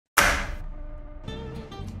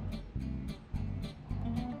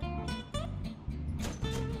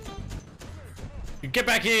Get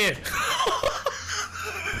back here!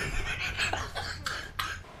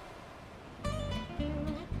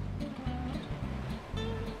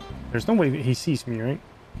 There's no way that he sees me, right?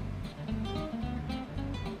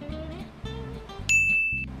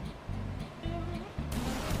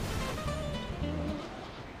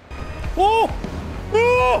 Oh!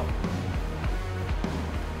 Oh!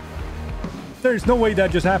 There's no way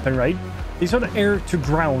that just happened, right? These are the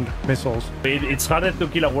air-to-ground missiles. It's harder to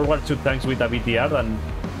kill a World War II tanks with a BTR than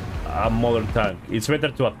a modern tank. It's better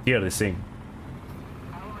to appear this thing.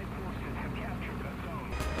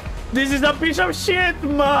 This is a piece of shit,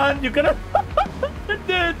 man! You cannot...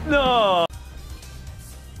 No!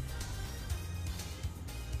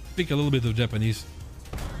 Speak a little bit of Japanese.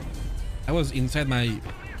 I was inside my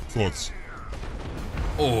thoughts.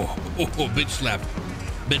 Oh, bitch slap.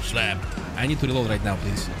 Bitch slap. I need to reload right now,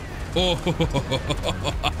 please. Oh.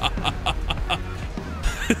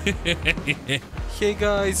 Hey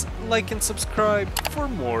guys, like and subscribe for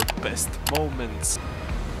more best moments.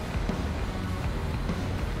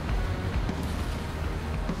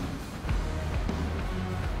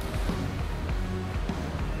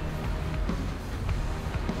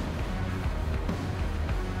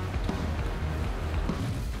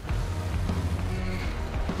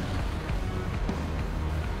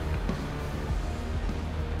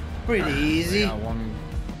 Pretty easy.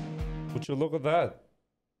 Would you look at that?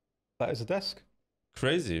 That is a desk.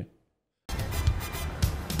 Crazy.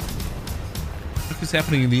 What is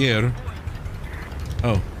happening in the air?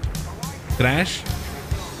 Oh. Crash?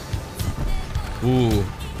 Ooh.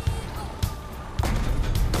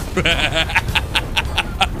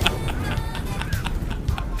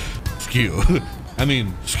 Skill. I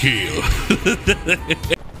mean, skill.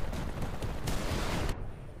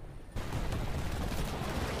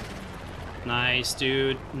 Nice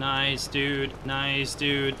dude, nice dude, nice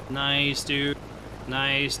dude, nice dude,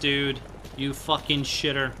 nice dude. You fucking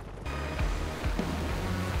shitter.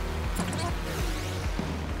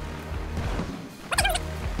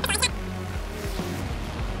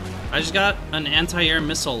 I just got an anti-air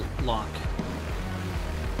missile lock.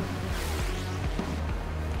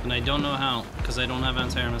 And I don't know how, because I don't have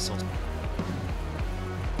anti-air missiles.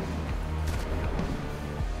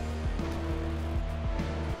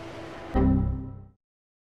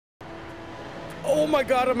 Oh my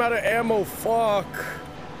god, I'm out of ammo. Fuck.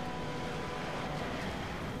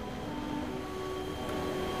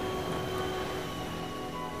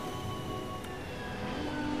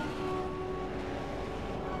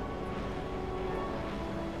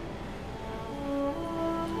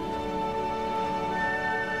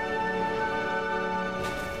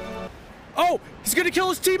 Oh, he's gonna kill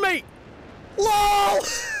his teammate. LOL.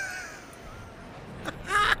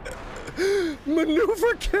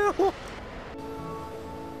 Maneuver kill.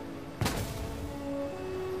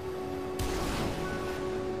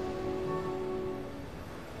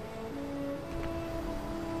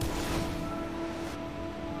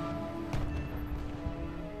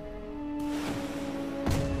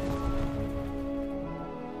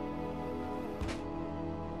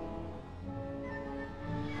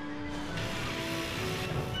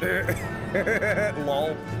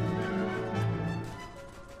 LOL.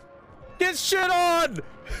 Get shit on!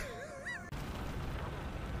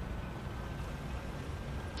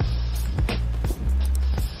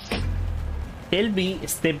 Tell me,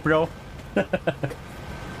 step bro.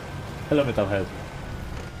 Hello, Metalhead.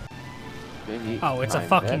 Oh, it's a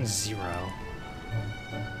fucking 0.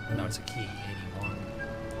 No, it's a key, 81.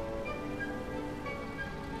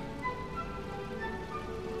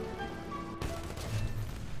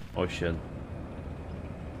 Oh shit.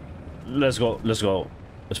 Let's go, let's go.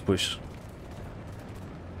 Let's push.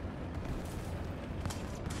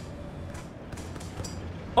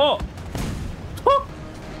 Oh! Oh!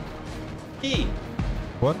 E!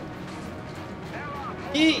 What?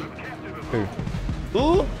 E! Who?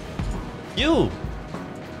 Who? You!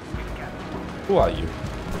 Who are you?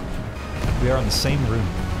 We are in the same room.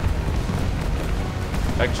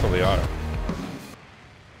 Actually are.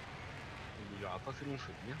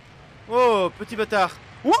 Oh, petit bâtard.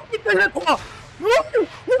 Oh putain, j'ai 3!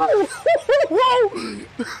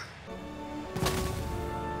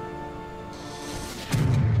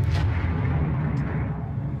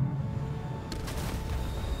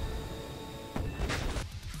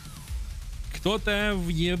 Кто-то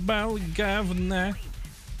въебал говна.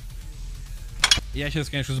 Я сейчас,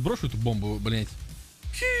 конечно, сброшу эту бомбу, блять.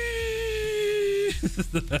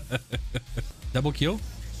 Double kill.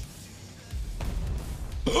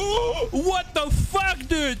 What the fuck,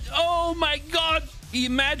 dude? Oh my god!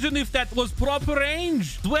 Imagine if that was proper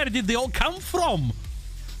range. Where did they all come from?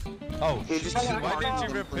 Oh, He just why didn't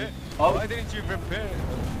you repair? Oh. Why didn't you repair?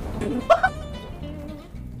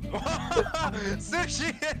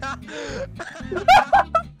 Sushi!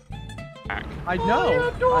 I know. You're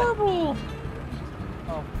adorable.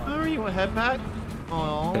 Oh, How are you, a head pat?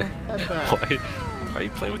 Oh, head pat. Why are you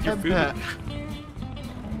playing with your Head food? pat.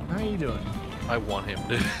 How are you doing? I want him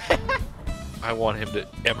to. I want him to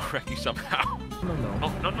wreck you somehow. No, no.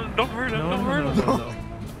 No, don't hurt him. No, Don't no, hurt no, him. no, no.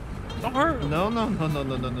 Don't hurt him. No, no, no, no,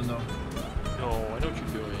 no, no, no, no. No, I know what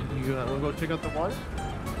you're doing. You wanna go check out the water?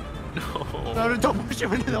 No. No, don't push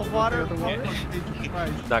him into the water.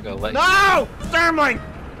 Not gonna let No! Sterling! you.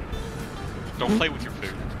 Don't play with your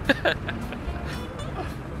food.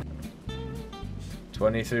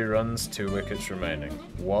 23 runs, 2 wickets remaining.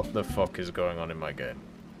 What the fuck is going on in my game?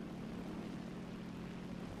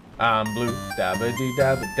 I'm blue, dabba dee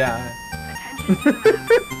dabba die.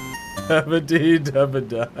 Dabba dee dabba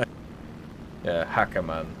die. Yeah, hacker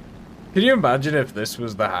man. Can you imagine if this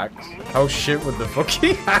was the hacks? How shit would the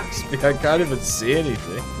fucking hacks be? I can't even see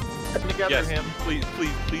anything. Together Yes, him. please,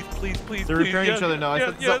 please, please, please, please. They're please, repairing yes, each other now. I yes,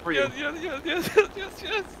 set this yes, up for you.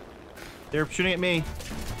 Yes. They're shooting at me.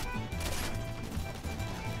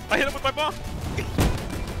 I hit him with my bomb.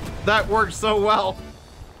 That worked so well.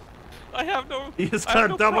 I have no. He just I got have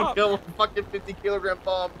a no double prop. kill with a fucking 50-kilogram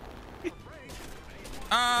bomb.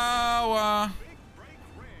 Ała!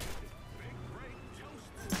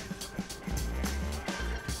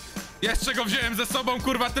 Jeszcze go wziąłem ze sobą,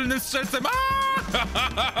 kurwa, tylnym strzelcem.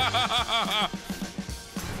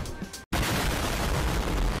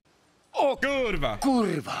 O kurwa!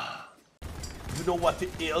 You know what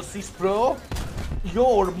else is, bro?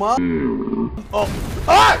 Your mom. Oh.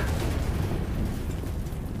 Ah!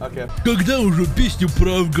 Okay. Когда уже песню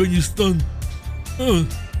про Афганистан?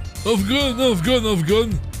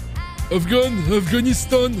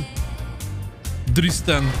 Афганистан.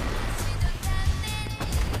 Дристан.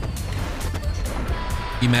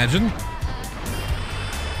 Imagine.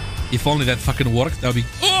 If only that fucking worked, that would be.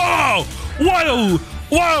 Oh! Whoa!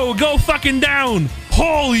 Whoa! Go fucking down!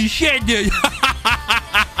 Holy shit, dude!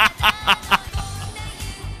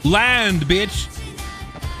 Land, bitch!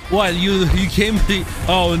 What, you came to...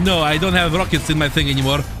 Oh no, I don't have rockets in my thing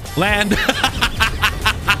anymore. Land!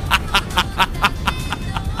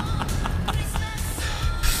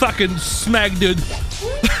 Fucking smack, dude.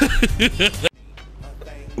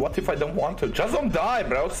 What if I don't want to? Just don't die,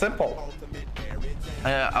 bro. Simple.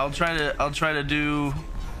 I'll try to do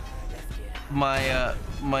my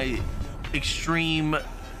my extreme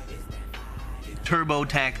turbo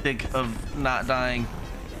tactic of not dying.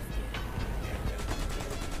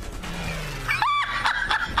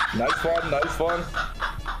 Nice one, nice one.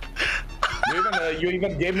 You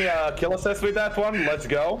even gave me a kill assist with that one. Let's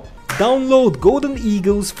go. Download Golden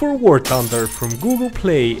Eagles for WarThunder from Google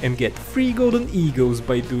Play and get free Golden Eagles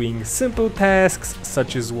by doing simple tasks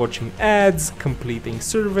such as watching ads, completing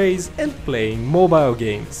surveys, and playing mobile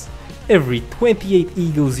games. Every 28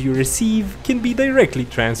 Eagles you receive can be directly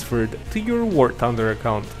transferred to your WarThunder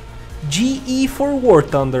account. GE for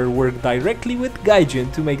WarThunder worked directly with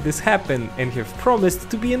Gaijin to make this happen and have promised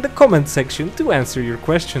to be in the comment section to answer your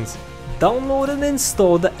questions. Download and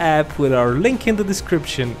install the app with our link in the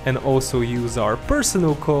description and also use our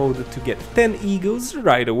personal code to get 10 Eagles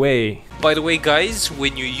right away. By the way, guys,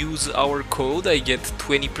 when you use our code, I get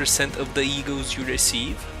 20% of the Eagles you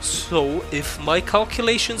receive. So, if my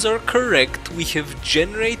calculations are correct, we have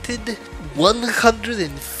generated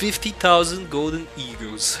 150,000 golden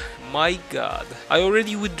Eagles. My god. I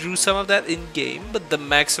already withdrew some of that in game, but the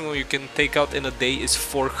maximum you can take out in a day is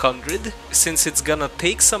 400. Since it's gonna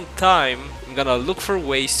take some time, I'm gonna look for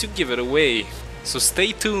ways to give it away. So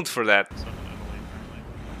stay tuned for that.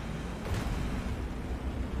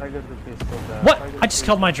 What? I just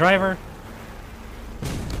killed my driver.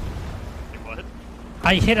 What?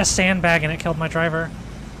 I hit a sandbag and it killed my driver.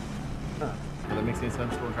 Huh. That makes any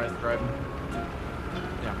sense when tries to drive him.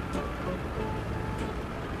 Yeah.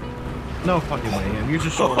 No fucking way, man. You're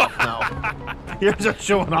just showing off now. You're just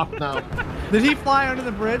showing off now. Did he fly under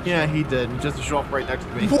the bridge? Yeah, he did. Just to show off right next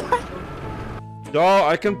to me. What? Oh,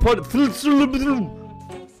 I can put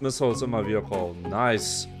missiles in my vehicle.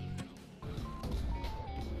 Nice.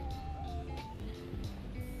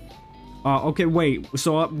 Okay, wait.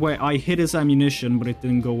 So, wait, I hit his ammunition, but it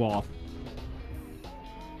didn't go off.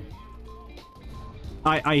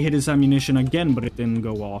 I hit his ammunition again, but it didn't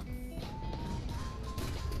go off.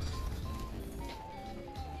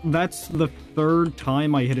 That's the third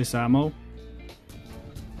time I hit his ammo.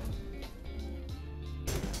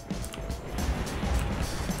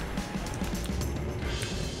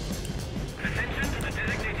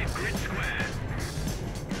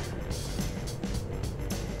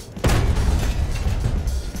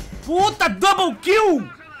 Puta double kill!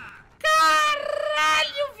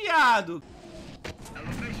 Caralho, viado!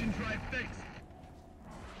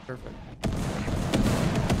 Perfect.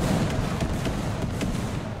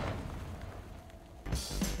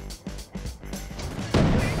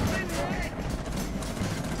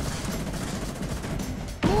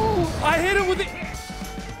 I hit it with it.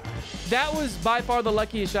 That was by far the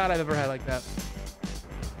luckiest shot I've ever had like that.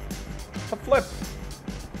 A flip.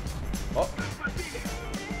 Oh.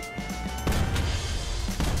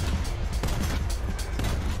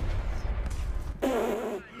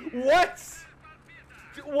 What?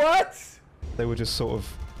 What? They were just sort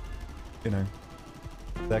of, you know,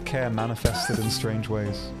 their care manifested in strange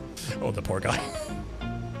ways. Oh, the poor guy.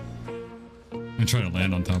 I'm trying to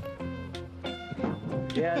land on top.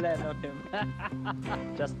 Yeah, land on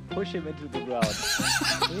him. Just push him into the ground.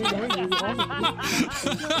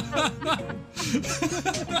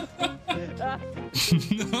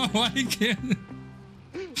 No, I can't.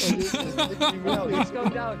 He's going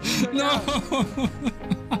down. He's going down.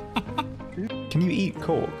 Can you eat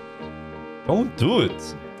cork? Don't do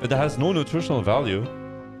it. It has no nutritional value.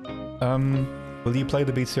 Will you play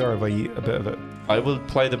the BTR if I eat a bit of it? I will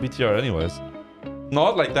play the BTR anyways.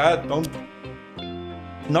 Not like that. Don't.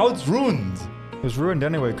 Now it's ruined. It was ruined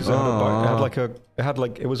anyway because it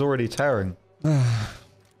was already tearing.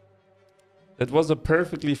 It was a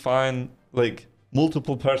perfectly fine, like,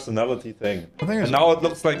 multiple personality thing. And now it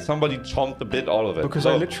looks like somebody chomped a bit out of it. Because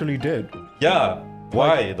I literally did. Yeah.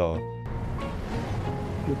 Why though?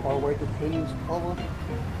 You are where the teams over.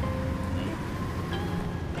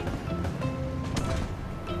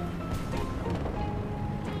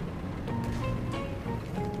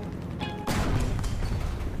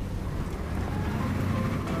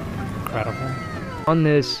 Incredible. On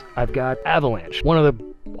this, I've got Avalanche, one of the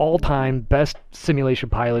all-time best simulation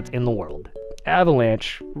pilots in the world.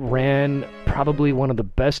 Avalanche ran probably one of the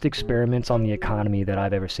best experiments on the economy that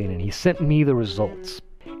I've ever seen, and he sent me the results.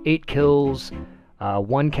 8 kills,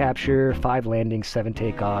 1 capture, 5 landings, 7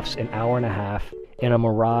 takeoffs, an hour and a half in a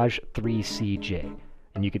Mirage 3 CJ.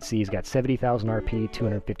 And you can see he's got 70,000 RP,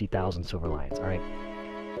 250,000 Silver Lions. All right,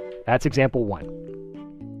 that's example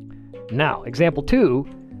 1. Now, example 2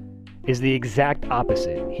 is the exact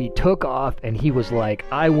opposite. He took off and he was like,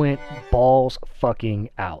 I went balls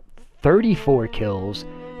fucking out. 34 kills,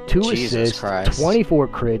 2 assists, 24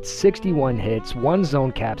 crits, 61 hits, 1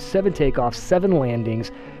 zone cap, 7 takeoffs, 7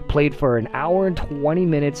 landings, played for an hour and 20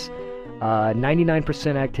 minutes,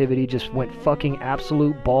 99% activity, just went fucking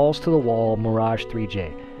absolute balls to the wall, Mirage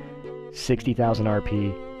 3J. 60,000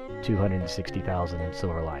 RP, 260,000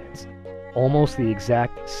 Silver Lions. Almost the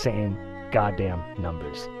exact same goddamn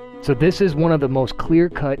numbers. So this is one of the most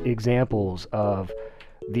clear-cut examples of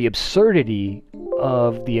the absurdity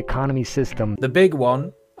of the economy system. The big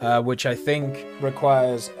one, which I think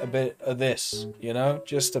requires a bit of this, you know,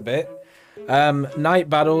 just a bit. Night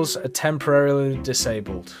battles are temporarily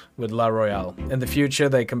disabled with La Royale. In the future,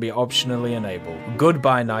 they can be optionally enabled.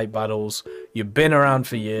 Goodbye, night battles. You've been around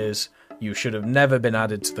for years. You should have never been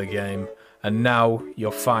added to the game. And now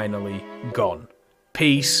you're finally gone.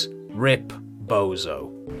 Peace, rip,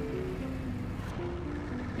 bozo.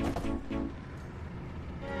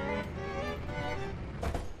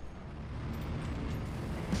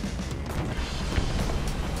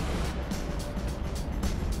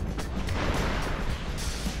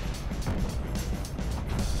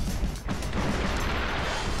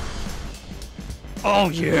 Oh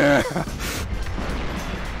yeah!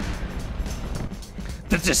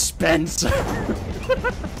 The dispenser!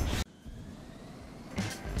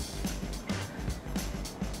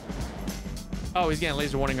 Oh, he's getting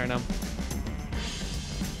laser warning right now.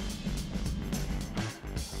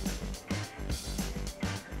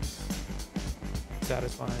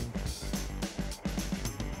 Satisfying.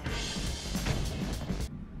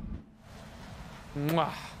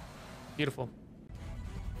 Mwah. Beautiful.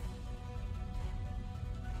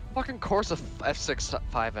 Fucking course of F6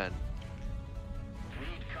 5N.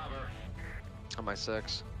 On my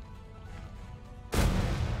 6.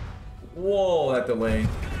 Whoa, that delay.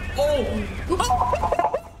 Oh!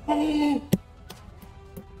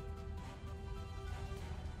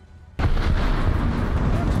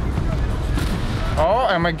 Oh,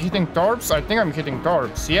 am I hitting torps? I think I'm hitting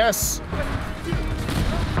torps. Yes.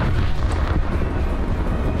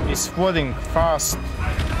 He's flooding fast.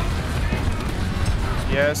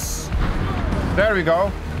 Yes. There we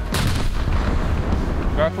go.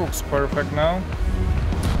 That looks perfect now.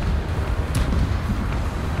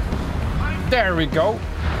 There we go.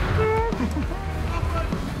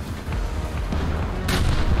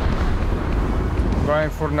 Going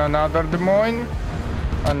for another Des Moines.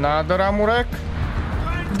 Another Amurek.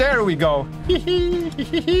 There we go.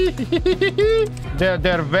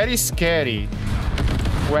 They're very scary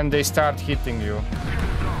when they start hitting you.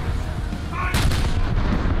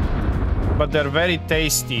 But they're very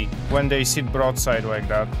tasty when they sit broadside like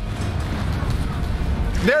that.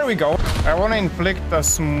 There we go. I want to inflict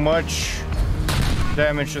as much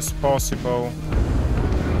damage as possible.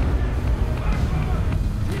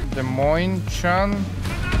 Des Moines-chan.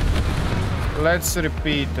 Let's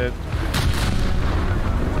repeat it.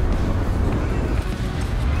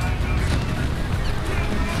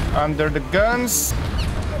 Under the guns.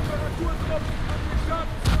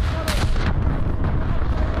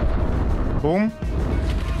 Boom.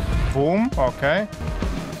 Boom, okay.